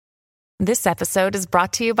This episode is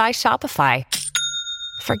brought to you by Shopify.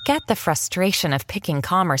 Forget the frustration of picking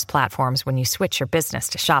commerce platforms when you switch your business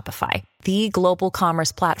to Shopify, the global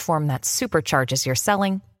commerce platform that supercharges your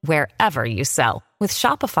selling wherever you sell. With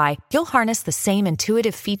Shopify, you'll harness the same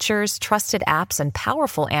intuitive features, trusted apps, and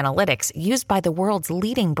powerful analytics used by the world's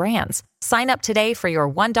leading brands. Sign up today for your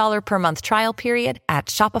 $1 per month trial period at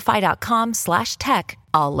shopify.com/tech,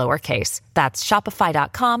 all lowercase. That's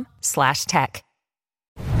shopify.com/tech.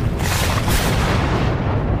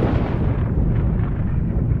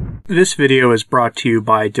 This video is brought to you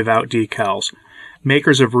by Devout Decals,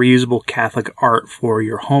 makers of reusable Catholic art for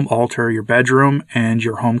your home altar, your bedroom, and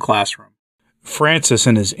your home classroom. Francis,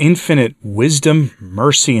 in his infinite wisdom,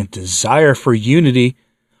 mercy, and desire for unity,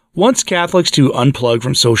 wants Catholics to unplug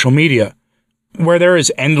from social media, where there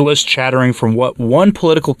is endless chattering from what one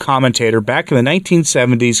political commentator back in the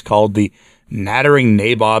 1970s called the nattering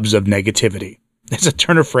nabobs of negativity. It's a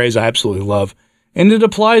turn of phrase I absolutely love, and it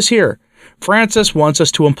applies here. Francis wants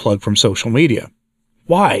us to unplug from social media.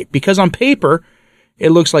 Why? Because on paper,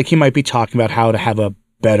 it looks like he might be talking about how to have a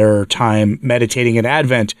better time meditating in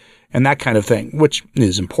Advent and that kind of thing, which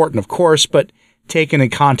is important, of course, but taken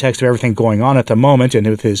in context of everything going on at the moment and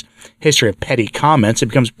with his history of petty comments, it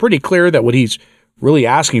becomes pretty clear that what he's really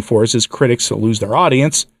asking for is his critics to lose their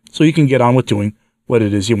audience so he can get on with doing what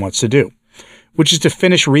it is he wants to do, which is to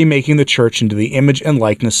finish remaking the church into the image and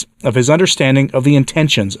likeness of his understanding of the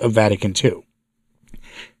intentions of Vatican II.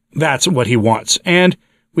 That's what he wants, and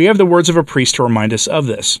we have the words of a priest to remind us of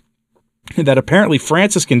this, that apparently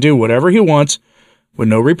Francis can do whatever he wants with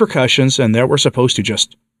no repercussions, and that we're supposed to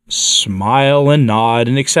just smile and nod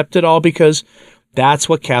and accept it all because that's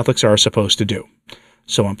what Catholics are supposed to do.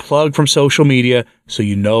 So unplug from social media so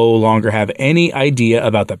you no longer have any idea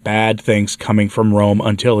about the bad things coming from Rome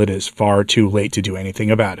until it is far too late to do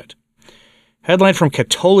anything about it. Headline from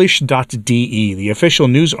katholisch.de, the official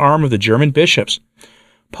news arm of the German bishops.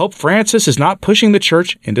 Pope Francis is not pushing the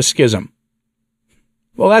church into schism.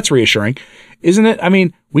 Well, that's reassuring, isn't it? I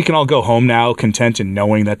mean, we can all go home now content in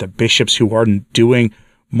knowing that the bishops who are doing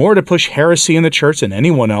more to push heresy in the church than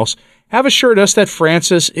anyone else have assured us that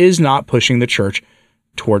Francis is not pushing the church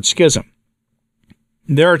toward schism.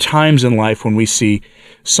 There are times in life when we see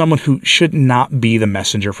someone who should not be the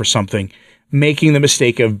messenger for something, making the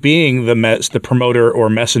mistake of being the promoter or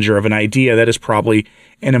messenger of an idea that is probably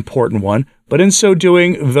an important one, but in so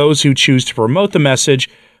doing, those who choose to promote the message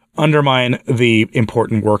undermine the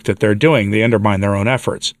important work that they're doing. They undermine their own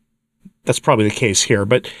efforts. That's probably the case here,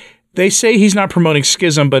 but they say he's not promoting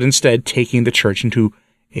schism, but instead taking the church into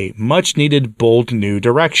a much-needed, bold new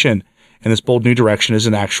direction. And this bold new direction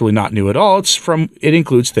isn't actually not new at all. It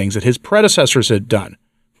includes things that his predecessors had done.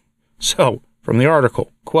 So, from the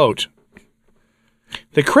article, quote,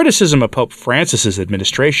 "The criticism of Pope Francis's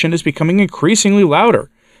administration is becoming increasingly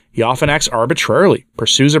louder. He often acts arbitrarily,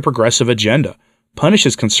 pursues a progressive agenda,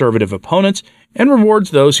 punishes conservative opponents, and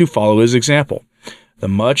rewards those who follow his example. The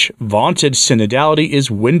much vaunted synodality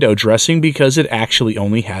is window dressing because it actually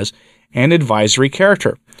only has an advisory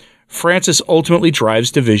character. Francis ultimately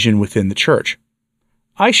drives division within the church.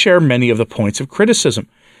 I share many of the points of criticism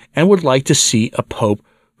and would like to see a pope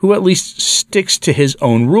who at least sticks to his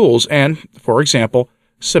own rules and, for example,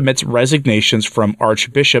 submits resignations from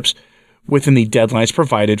archbishops within the deadlines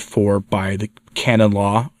provided for by the canon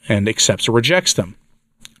law and accepts or rejects them.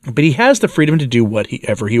 But he has the freedom to do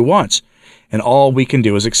whatever he wants, and all we can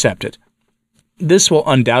do is accept it. This will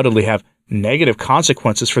undoubtedly have negative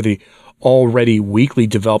consequences for the already weakly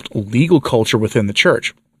developed legal culture within the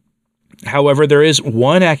church. However, there is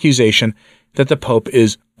one accusation that the Pope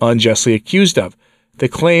is unjustly accused of, the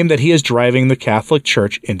claim that he is driving the Catholic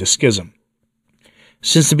Church into schism.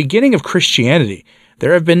 Since the beginning of Christianity,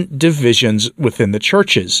 there have been divisions within the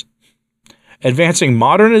churches. Advancing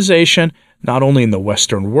modernization, not only in the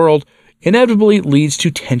Western world, inevitably leads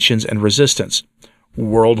to tensions and resistance.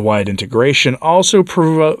 Worldwide integration also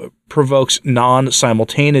provokes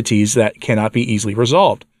non-simultaneities that cannot be easily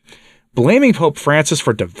resolved. Blaming Pope Francis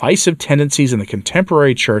for divisive tendencies in the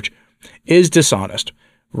contemporary church is dishonest.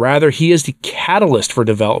 Rather, he is the catalyst for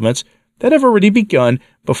developments that have already begun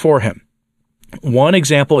before him. One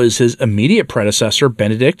example is his immediate predecessor,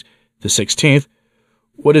 Benedict XVI.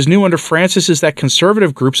 What is new under Francis is that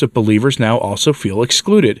conservative groups of believers now also feel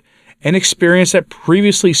excluded, an experience that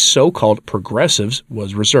previously so-called progressives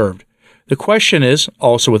was reserved. The question is,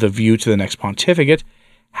 also with a view to the next pontificate,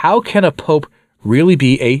 how can a pope really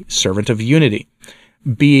be a servant of unity,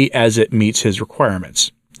 be as it meets his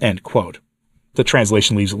requirements? End quote. The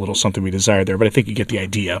translation leaves a little something we desire there, but I think you get the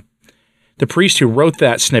idea. The priest who wrote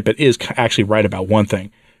that snippet is actually right about one thing.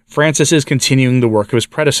 Francis is continuing the work of his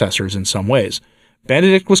predecessors in some ways.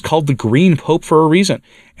 Benedict was called the Green Pope for a reason,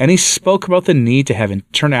 and he spoke about the need to have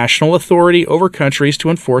international authority over countries to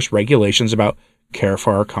enforce regulations about care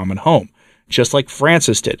for our common home, just like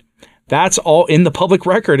Francis did. That's all in the public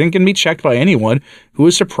record and can be checked by anyone who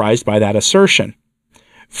is surprised by that assertion.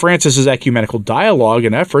 Francis's ecumenical dialogue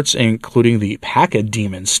and efforts, including the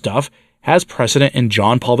Pachydemonn stuff, has precedent in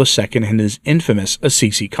John Paul II and his infamous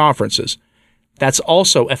Assisi conferences. That's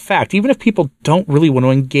also a fact, even if people don't really want to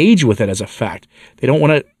engage with it as a fact. They don't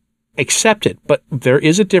want to accept it, but there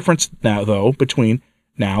is a difference now, though, between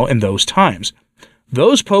now and those times.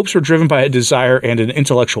 Those popes were driven by a desire and an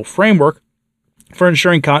intellectual framework for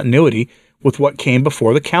ensuring continuity with what came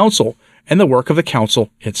before the council and the work of the council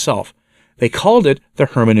itself. They called it the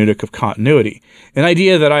hermeneutic of continuity, an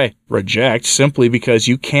idea that I reject simply because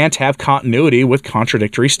you can't have continuity with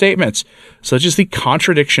contradictory statements, such as the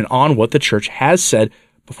contradiction on what the Church has said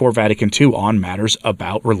before Vatican II on matters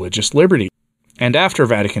about religious liberty. And after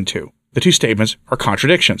Vatican II, the two statements are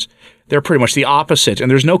contradictions. They're pretty much the opposite, and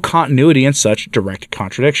there's no continuity in such direct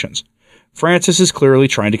contradictions. Francis is clearly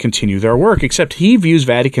trying to continue their work, except he views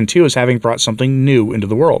Vatican II as having brought something new into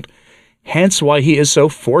the world. Hence why he is so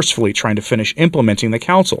forcefully trying to finish implementing the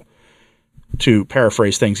council, to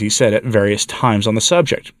paraphrase things he said at various times on the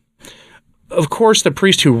subject. Of course, the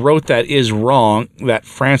priest who wrote that is wrong, that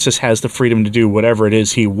Francis has the freedom to do whatever it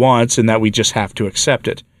is he wants and that we just have to accept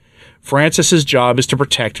it. Francis's job is to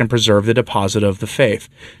protect and preserve the deposit of the faith,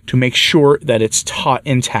 to make sure that it's taught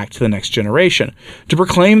intact to the next generation, to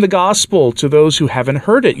proclaim the gospel to those who haven't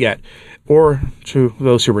heard it yet, or to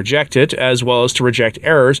those who reject it, as well as to reject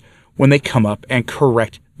errors when they come up and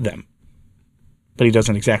correct them. But he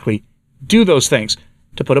doesn't exactly do those things,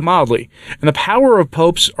 to put it mildly. And the power of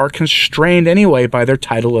popes are constrained anyway by their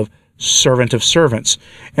title of servant of servants,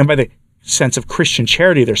 and by the sense of Christian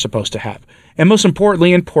charity they're supposed to have, and most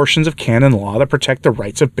importantly in portions of canon law that protect the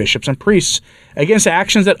rights of bishops and priests against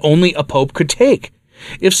actions that only a pope could take.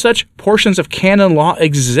 If such portions of canon law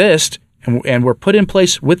exist and were put in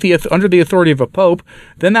place under the authority of a pope,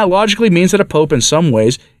 then that logically means that a pope in some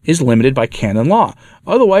ways is limited by canon law.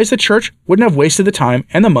 Otherwise, the Church wouldn't have wasted the time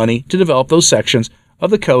and the money to develop those sections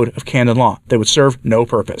of the Code of Canon Law. They would serve no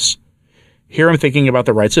purpose. Here I'm thinking about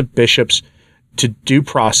the rights of bishops to due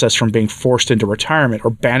process from being forced into retirement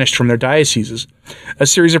or banished from their dioceses, a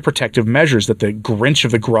series of protective measures that the Grinch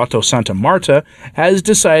of the Grotto Santa Marta has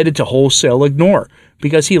decided to wholesale ignore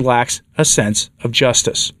because he lacks a sense of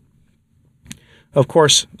justice. Of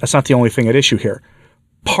course, that's not the only thing at issue here.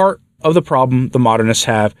 Part of the problem the modernists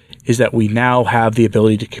have is that we now have the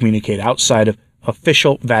ability to communicate outside of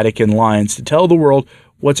official Vatican lines to tell the world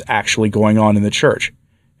what's actually going on in the Church.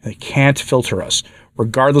 They can't filter us,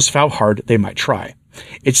 regardless of how hard they might try.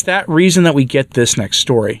 It's that reason that we get this next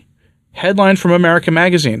story. Headline from American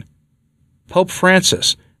Magazine: Pope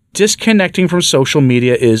Francis, disconnecting from social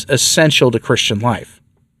media is essential to Christian life.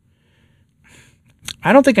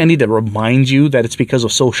 I don't think I need to remind you that it's because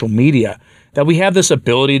of social media that we have this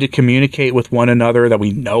ability to communicate with one another, that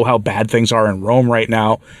we know how bad things are in Rome right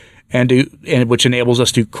now, and which enables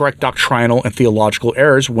us to correct doctrinal and theological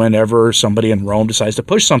errors whenever somebody in Rome decides to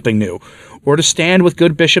push something new, or to stand with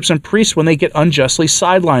good bishops and priests when they get unjustly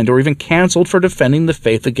sidelined or even canceled for defending the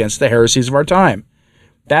faith against the heresies of our time.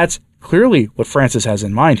 That's clearly what Francis has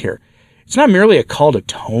in mind here. It's not merely a call to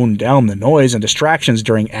tone down the noise and distractions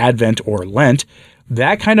during Advent or Lent.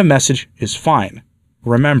 That kind of message is fine.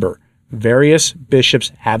 Remember, various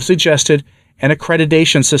bishops have suggested an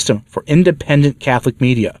accreditation system for independent Catholic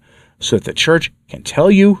media so that the Church can tell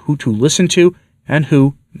you who to listen to and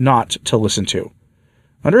who not to listen to.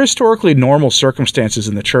 Under historically normal circumstances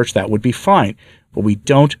in the Church, that would be fine, but we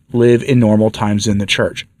don't live in normal times in the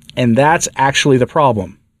Church, and that's actually the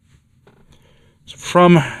problem. So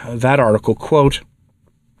from that article, quote,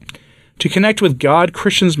 "To connect with God,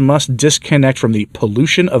 Christians must disconnect from the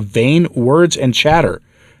pollution of vain words and chatter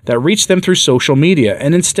that reach them through social media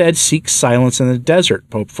and instead seek silence in the desert,"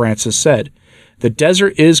 Pope Francis said. "The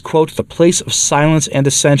desert is," quote, "the place of silence and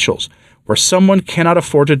essentials, where someone cannot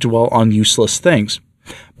afford to dwell on useless things,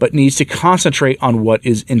 but needs to concentrate on what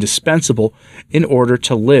is indispensable in order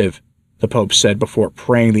to live," the Pope said before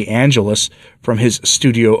praying the Angelus from his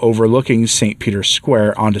studio overlooking St. Peter's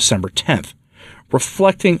Square on December 10th.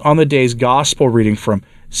 Reflecting on the day's gospel reading from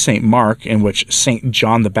St. Mark, in which St.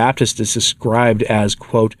 John the Baptist is described as,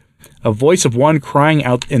 quote, "a voice of one crying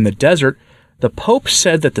out in the desert," the Pope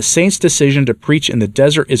said that the saint's decision to preach in the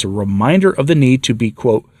desert is a reminder of the need to be,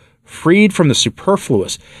 quote, "freed from the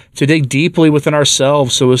superfluous, to dig deeply within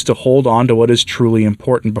ourselves so as to hold on to what is truly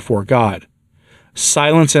important before God.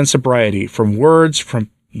 Silence and sobriety from words, from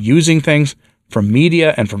using things from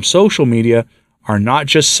media and from social media are not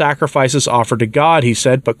just sacrifices offered to God, he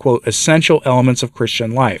said, but, quote, essential elements of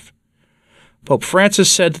Christian life. Pope Francis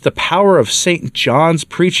said that the power of St. John's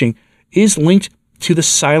preaching is linked to the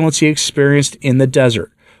silence he experienced in the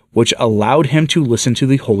desert, which allowed him to listen to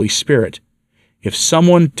the Holy Spirit. If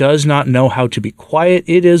someone does not know how to be quiet,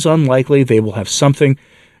 it is unlikely they will have something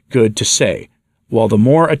good to say. While the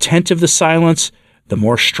more attentive the silence, the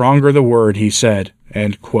more stronger the word, he said,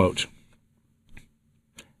 end quote.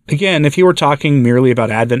 Again, if you were talking merely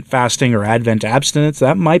about Advent fasting or Advent abstinence,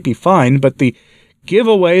 that might be fine, but the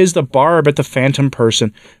giveaway is the barb at the phantom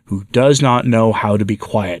person who does not know how to be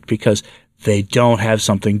quiet because they don't have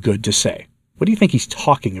something good to say. What do you think he's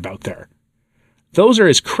talking about there? Those are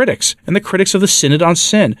his critics and the critics of the Synod on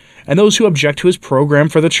Sin and those who object to his program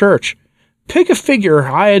for the Church. Pick a figure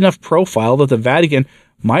high enough profile that the Vatican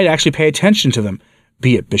might actually pay attention to them,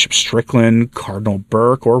 be it Bishop Strickland, Cardinal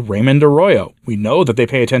Burke, or Raymond Arroyo. We know that they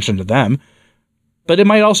pay attention to them, but it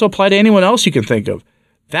might also apply to anyone else you can think of.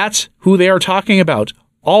 That's who they are talking about.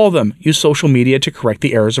 All of them use social media to correct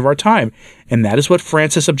the errors of our time, and that is what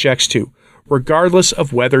Francis objects to, regardless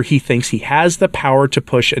of whether he thinks he has the power to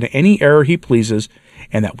push at any error he pleases,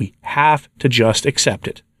 and that we have to just accept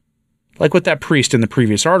it. Like what that priest in the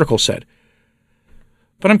previous article said.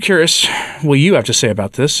 But I'm curious what you have to say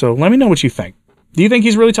about this, so let me know what you think. Do you think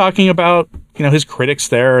he's really talking about, his critics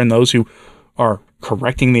there and those who are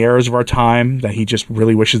correcting the errors of our time, that he just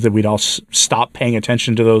really wishes that we'd all stop paying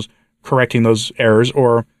attention to those, correcting those errors?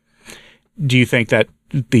 Or do you think that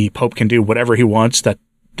the Pope can do whatever he wants, that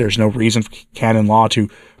there's no reason for canon law to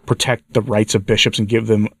protect the rights of bishops and give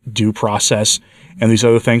them due process and these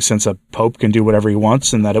other things, since a Pope can do whatever he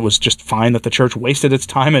wants, and that it was just fine that the Church wasted its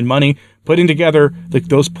time and money putting together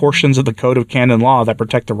those portions of the Code of Canon Law that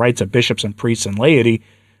protect the rights of bishops and priests and laity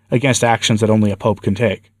against actions that only a Pope can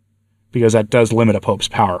take? Because that does limit a Pope's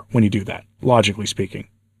power when you do that, logically speaking.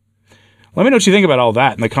 Let me know what you think about all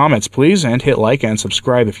that in the comments, please, and hit like and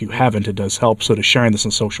subscribe if you haven't. It does help, so to sharing this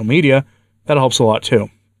on social media, that helps a lot too.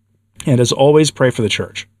 And as always, pray for the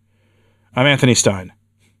Church. I'm Anthony Stein.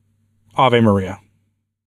 Ave Maria.